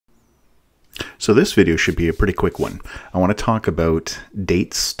So this video should be a pretty quick one. I want to talk about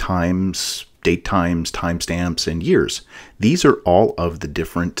dates, times, date times, timestamps, and years. These are all of the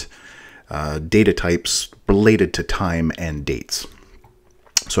different data types related to time and dates.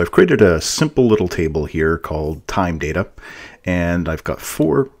 So I've created a simple little table here called time data, and I've got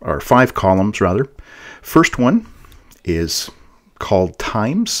five columns rather. First one is called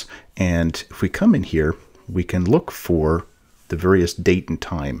times, and if we come in here, we can look for the various date and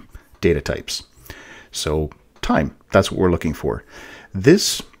time data types. So time, that's what we're looking for.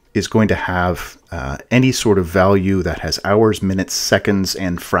 This is going to have any sort of value that has hours, minutes, seconds,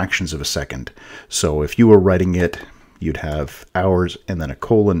 and fractions of a second. So if you were writing it, you'd have hours and then a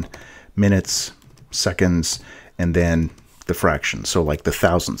colon, minutes, seconds, and then the fraction. So like the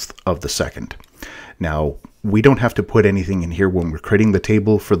thousandth of the second. Now, we don't have to put anything in here when we're creating the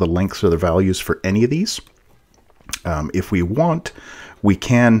table for the lengths or the values for any of these. If we want, we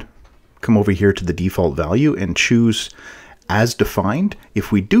can come over here to the default value and choose as defined.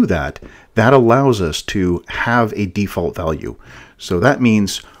 If we do that, that allows us to have a default value. So that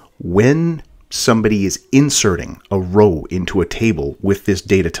means when somebody is inserting a row into a table with this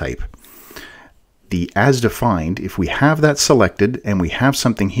data type, the as defined, if we have that selected and we have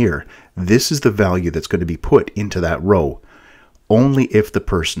something here, this is the value that's going to be put into that row, only if the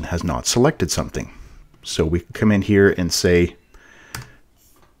person has not selected something. So we can come in here and say,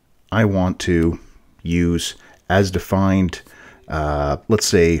 I want to use as defined, let's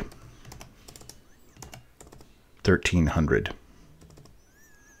say 1300.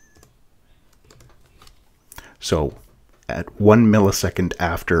 So at 1 millisecond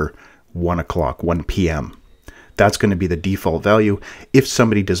after 1 o'clock, 1 p.m. That's going to be the default value if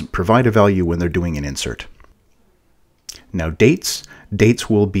somebody doesn't provide a value when they're doing an insert. Now dates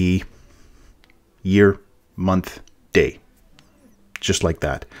will be year, month, day, just like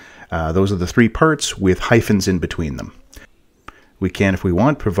that. Those are the three parts with hyphens in between them. We can, if we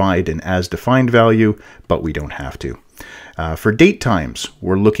want, provide an as defined value, but we don't have to. For date times,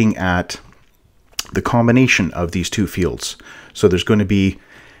 we're looking at the combination of these two fields. So there's going to be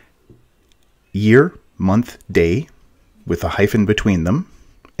year, month, day with a hyphen between them,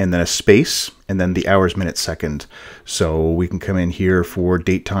 and then a space, and then the hours, minutes, second. So we can come in here for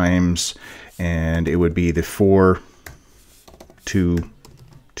date times, and it would be the 4, 2,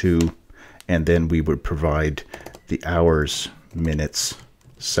 2, and then we would provide the hours, minutes,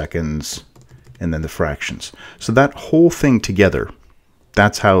 seconds, and then the fractions. So that whole thing together,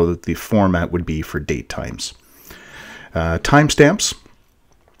 that's how the format would be for date times. Timestamps.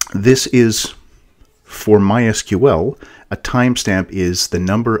 This is for MySQL. A timestamp is the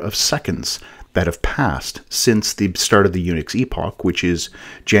number of seconds that have passed since the start of the Unix epoch, which is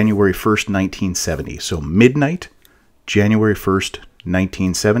January 1st, 1970. So midnight, January 1st,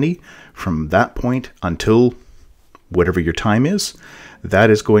 1970. From that point until whatever your time is,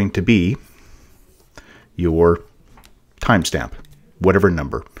 that is going to be your timestamp, whatever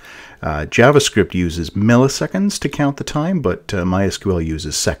number. JavaScript uses milliseconds to count the time, but MySQL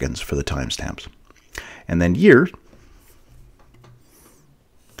uses seconds for the timestamps. And then year,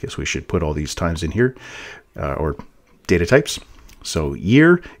 guess we should put all these times in here, or data types. So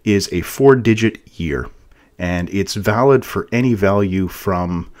year is a 4-digit year, and it's valid for any value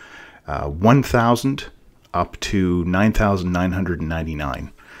from 1,000 up to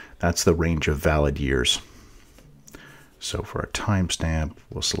 9,999. That's the range of valid years. So for a timestamp,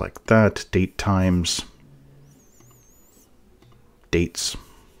 we'll select that. Date times, dates.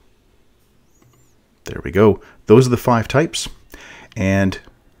 There we go. Those are the 5 types. And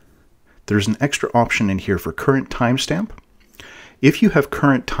there's an extra option in here for current timestamp. If you have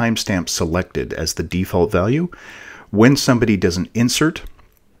current timestamp selected as the default value, when somebody does an insert,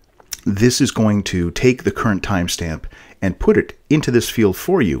 this is going to take the current timestamp and put it into this field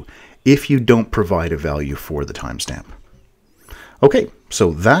for you if you don't provide a value for the timestamp. Okay,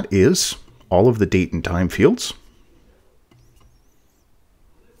 so that is all of the date and time fields.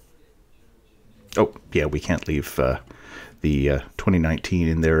 Oh, yeah, we can't leave the 2019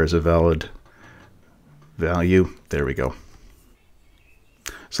 in there as a valid value. There we go.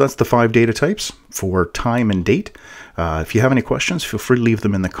 So that's the 5 data types for time and date. If you have any questions, feel free to leave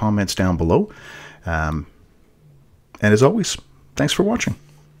them in the comments down below. And as always, thanks for watching.